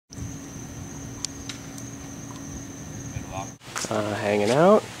hanging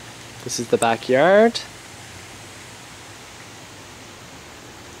out. This is the backyard.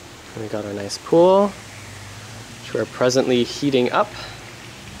 We got our nice pool, which we're presently heating up.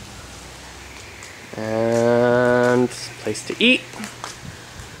 And place to eat.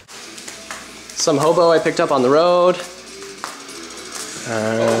 Some hobo I picked up on the road.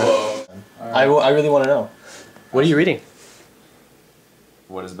 I really want to know. What are you reading?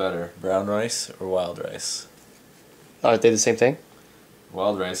 What is better, brown rice or wild rice? Aren't they the same thing?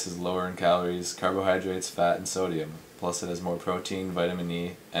 Wild rice is lower in calories, carbohydrates, fat, and sodium. Plus it has more protein, vitamin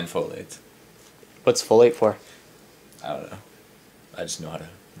E, and folate. What's folate for? I don't know. I just know how to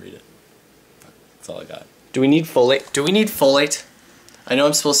read it. That's all I got. Do we need folate? Do we need folate? I know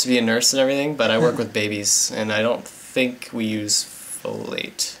I'm supposed to be a nurse and everything, but I work with babies, and I don't think we use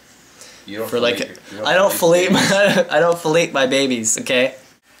folate. You don't for folate like, I don't folate my babies. Okay.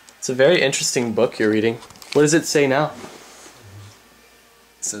 It's a very interesting book you're reading. What does it say now?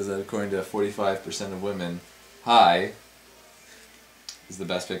 It says that according to 45% of women, "Hi" is the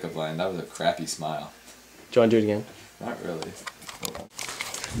best pickup line. That was a crappy smile. Do you want to do it again? Not really.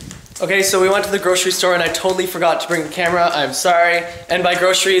 Okay, so we went to the grocery store and I totally forgot to bring the camera. I'm sorry. And by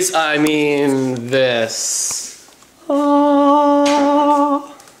groceries, I mean this.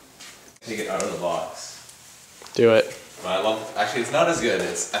 Oh. Take it out of the box. Do it. But I love. Actually, it's not as good. I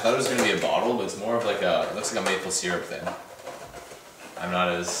thought it was gonna be a bottle, but it's more of like a. It looks like a maple syrup thing. I'm not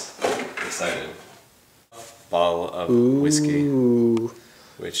as excited. Bottle of whiskey,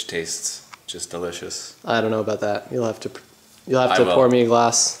 which tastes just delicious. I don't know about that. You'll have to pour me a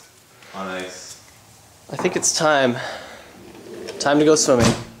glass. On ice. I think it's time. Time to go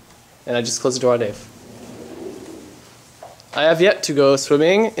swimming. And I just closed the door on Dave. I have yet to go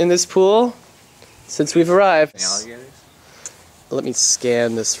swimming in this pool since we've arrived. Any alligators? Let me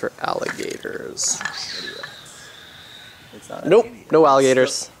scan this for alligators. It's not. Nope, no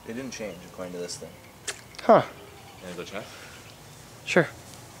alligators. It didn't change according to this thing. Huh. Can I go check? Sure.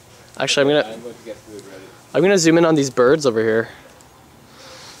 Actually, I'm gonna zoom in on these birds over here.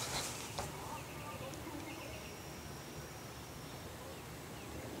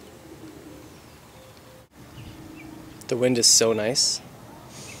 The wind is so nice.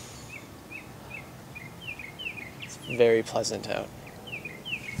 It's very pleasant out.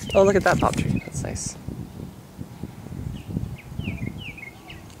 Oh, look at that pop tree. That's nice.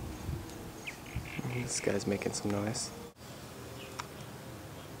 This guy's making some noise.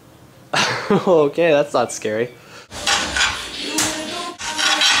 Okay, that's not scary.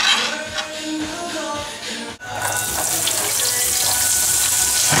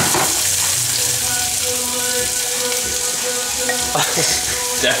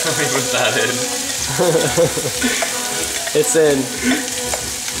 Definitely put that in. It's in.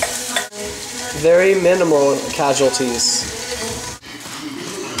 Very minimal casualties.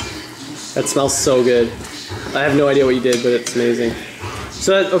 That smells so good. I have no idea what you did, but it's amazing.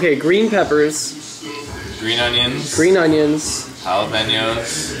 So, okay, green peppers. Green onions. Green onions.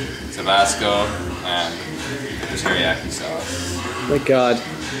 Jalapenos. Tabasco. And teriyaki sauce. Oh my god.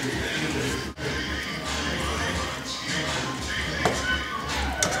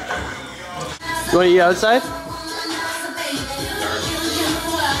 You want to eat outside?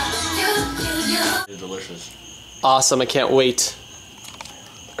 It's delicious. Awesome, I can't wait.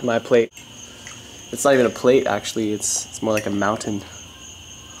 Look at my plate. It's not even a plate, actually. It's more like a mountain.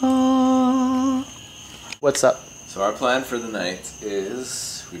 What's up? So our plan for the night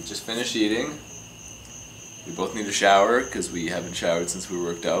is we've just finished eating. We both need a shower because we haven't showered since we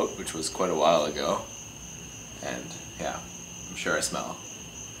worked out, which was quite a while ago. And yeah, I'm sure I smell.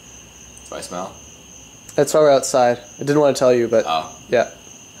 Do I smell? That's why we're outside. I didn't want to tell you, but yeah.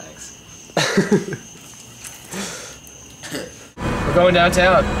 Thanks. We're going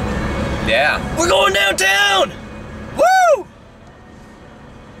downtown. Yeah. We're going downtown! Woo!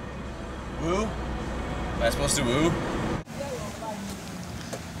 Woo? Am I supposed to woo?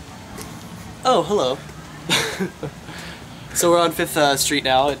 Oh, hello. So we're on 5th Street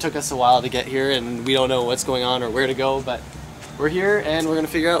now. It took us a while to get here and we don't know what's going on or where to go, but we're here and we're gonna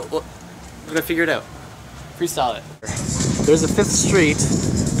figure it out. Freestyle it. There's a 5th Street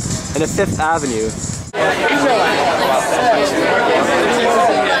and a 5th Avenue.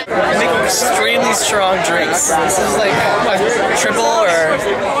 We're making extremely strong drinks. This is like a triple or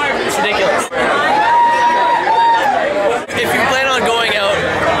it's ridiculous. If you plan on going out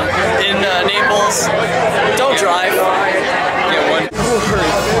in Naples, don't drive. Get one.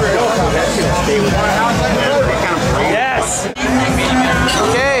 Yes.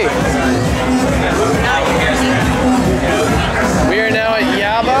 Okay. We are now at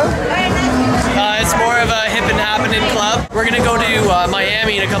Yaba. It's more of a hip and happening club. We're gonna go to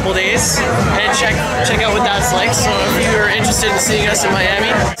Miami in a couple days and check out what that's like. So if you're interested in seeing us in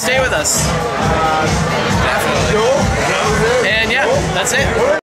Miami, stay with us. Definitely. And yeah, that's it.